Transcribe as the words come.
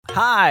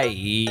Hi,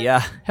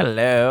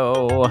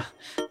 hello.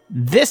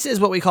 This is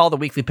what we call the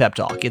weekly pep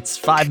talk. It's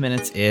 5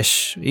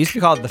 minutes-ish. It used to be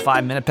called the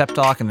 5-minute pep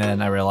talk, and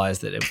then I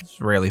realized that it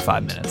was rarely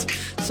 5 minutes.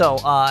 So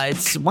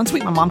it's once a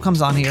week my mom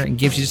comes on here and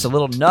gives you just a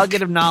little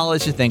nugget of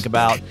knowledge to think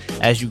about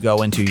as you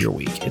go into your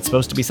week. It's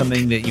supposed to be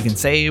something that you can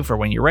save for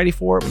when you're ready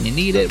for it, when you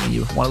need it, when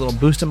you want a little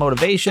boost of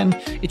motivation.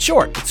 It's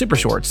short. It's super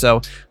short.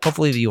 So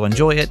hopefully you'll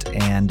enjoy it.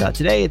 And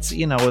today it's,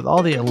 with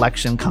all the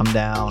election come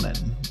down and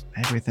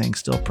everything's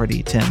still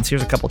pretty tense.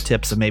 Here's a couple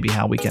tips of maybe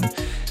how we can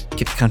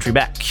get the country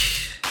back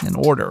in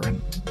order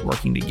and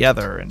working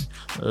together and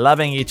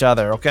loving each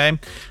other, okay?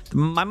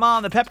 My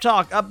mom, the pep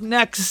talk, up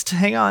next.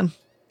 Hang on.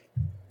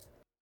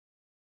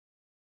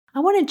 I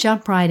want to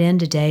jump right in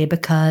today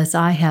because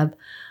I have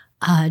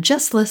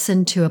just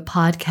listened to a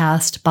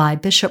podcast by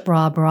Bishop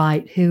Rob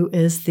Wright, who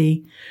is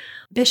the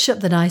bishop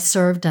that I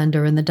served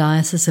under in the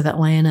Diocese of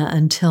Atlanta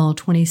until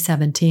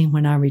 2017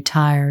 when I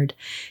retired.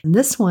 And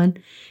this one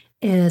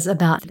is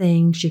about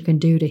things you can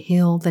do to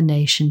heal the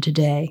nation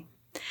today.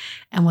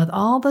 And with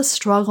all the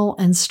struggle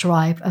and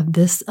strife of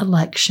this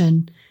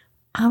election,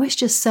 I was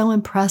just so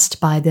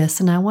impressed by this,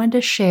 and I wanted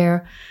to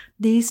share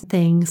these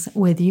things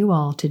with you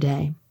all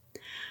today.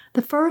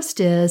 The first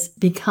is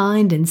be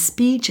kind in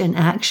speech and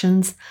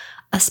actions,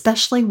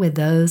 especially with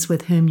those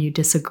with whom you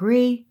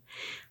disagree.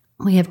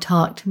 We have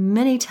talked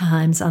many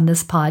times on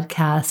this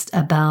podcast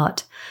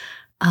about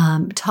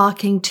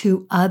talking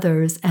to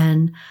others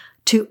and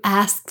to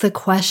ask the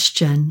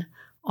question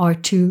or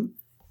to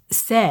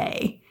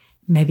say,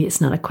 maybe it's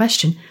not a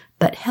question,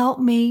 but help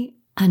me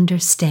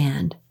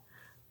understand.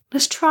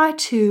 Let's try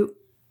to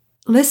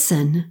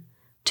listen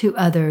to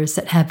others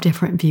that have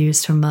different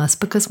views from us,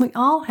 because we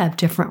all have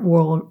different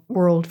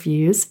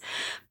worldviews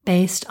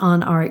based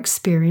on our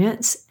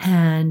experience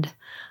and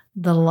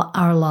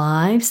our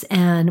lives,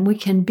 and we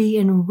can be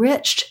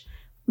enriched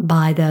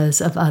by those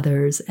of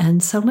others.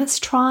 And so let's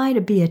try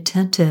to be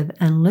attentive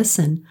and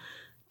listen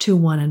to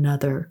one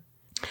another.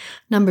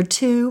 Number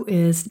 2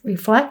 is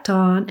reflect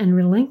on and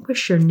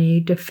relinquish your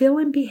need to feel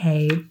and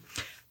behave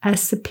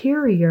as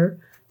superior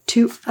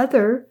to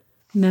other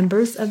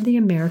members of the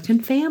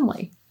American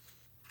family.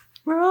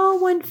 We're all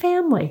one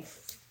family.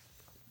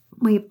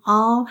 We've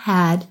all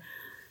had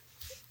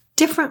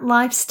different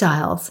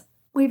lifestyles.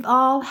 We've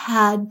all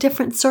had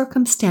different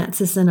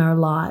circumstances in our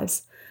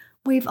lives.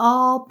 We've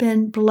all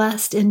been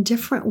blessed in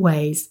different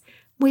ways.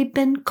 We've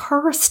been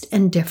cursed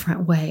in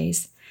different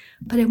ways.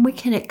 But if we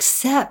can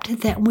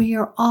accept that we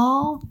are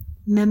all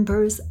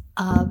members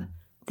of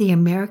the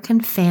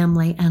American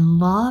family and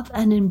love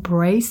and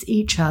embrace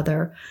each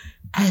other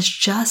as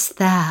just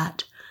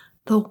that,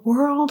 the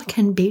world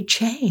can be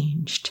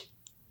changed.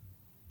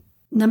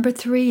 Number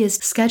 3 is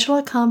schedule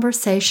a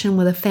conversation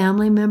with a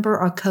family member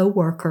or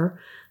coworker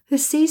who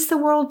sees the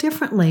world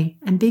differently,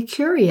 and be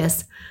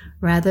curious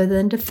rather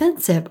than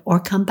defensive or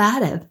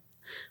combative.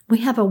 We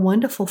have a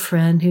wonderful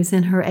friend who's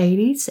in her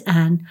 80s,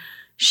 and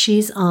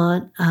she's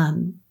on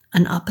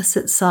an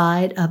opposite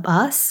side of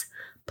us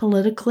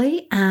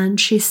politically, and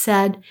she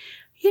said,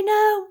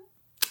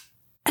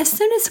 as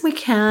soon as we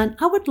can,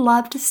 I would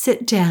love to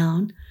sit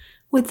down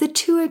with the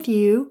two of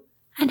you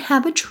and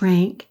have a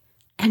drink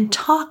and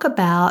talk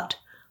about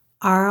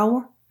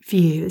our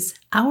views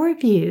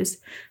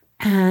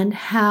and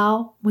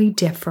how we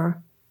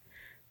differ.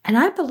 And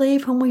I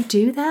believe when we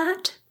do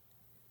that,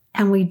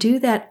 and we do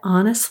that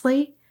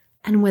honestly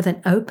and with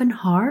an open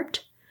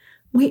heart,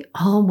 we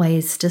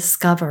always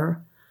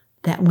discover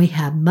that we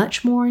have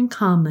much more in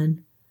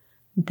common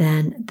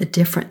than the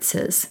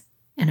differences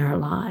in our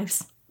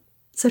lives.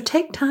 So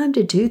take time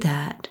to do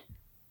that.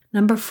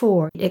 Number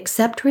 4,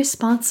 accept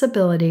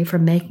responsibility for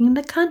making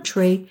the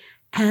country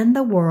and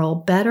the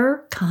world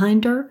better,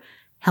 kinder,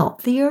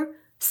 healthier,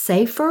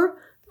 safer,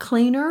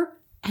 cleaner,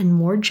 and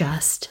more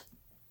just.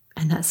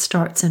 And that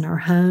starts in our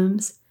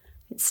homes.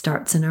 It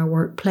starts in our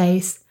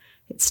workplace.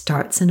 It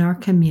starts in our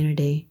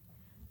community.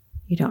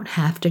 You don't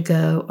have to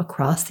go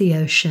across the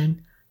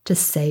ocean to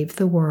save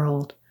the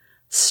world.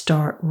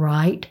 Start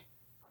right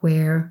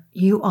where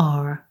you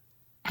are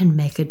and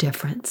make a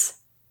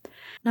difference.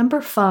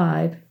 Number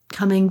 5,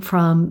 coming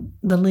from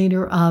the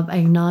leader of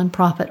a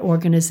nonprofit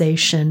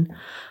organization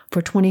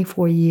for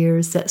 24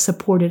 years that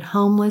supported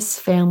homeless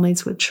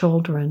families with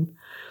children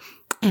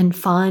and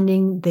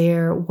finding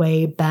their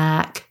way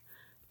back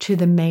to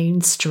the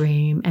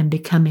mainstream and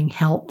becoming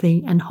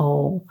healthy and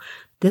whole.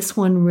 This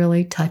one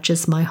really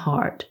touches my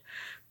heart.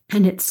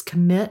 And it's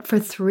commit for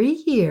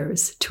 3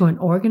 years to an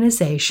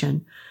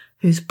organization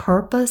whose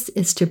purpose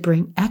is to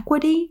bring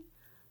equity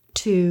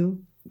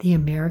to the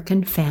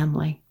American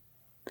family.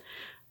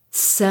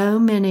 So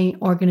many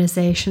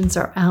organizations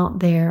are out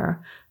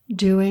there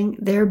doing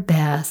their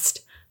best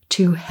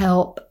to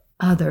help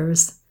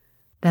others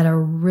that are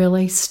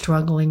really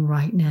struggling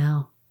right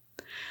now.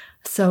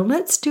 So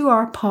let's do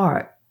our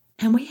part.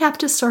 And we have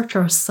to search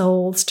our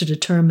souls to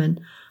determine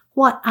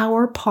what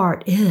our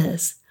part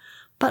is.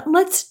 But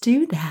let's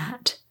do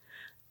that.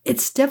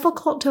 It's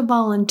difficult to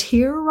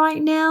volunteer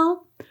right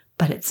now,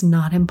 but it's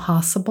not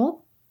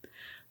impossible.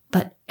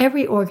 But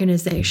every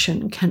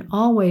organization can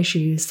always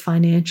use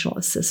financial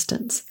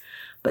assistance.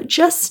 But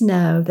just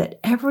know that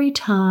every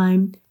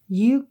time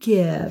you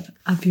give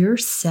of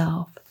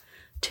yourself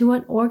to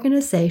an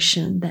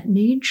organization that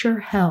needs your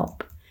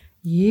help,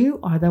 you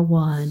are the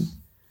one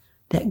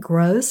that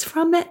grows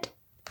from it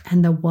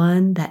and the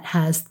one that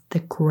has the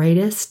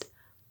greatest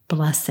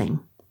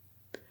blessing.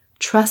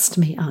 Trust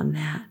me on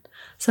that.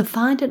 So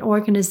find an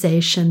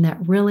organization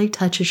that really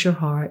touches your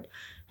heart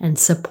and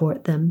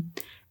support them.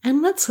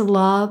 And let's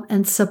love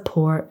and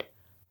support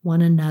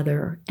one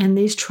another in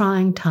these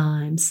trying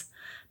times.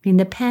 I mean,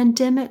 the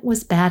pandemic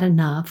was bad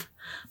enough,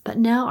 but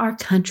now our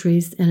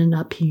country's in an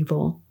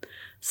upheaval.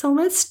 So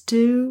let's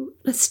do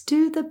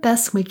the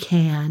best we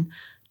can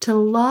to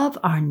love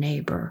our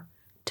neighbor,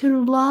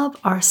 to love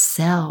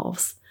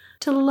ourselves,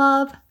 to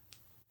love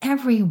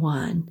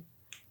everyone,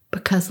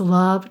 because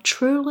love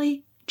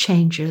truly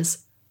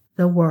changes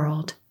the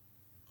world.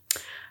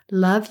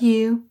 Love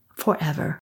you forever.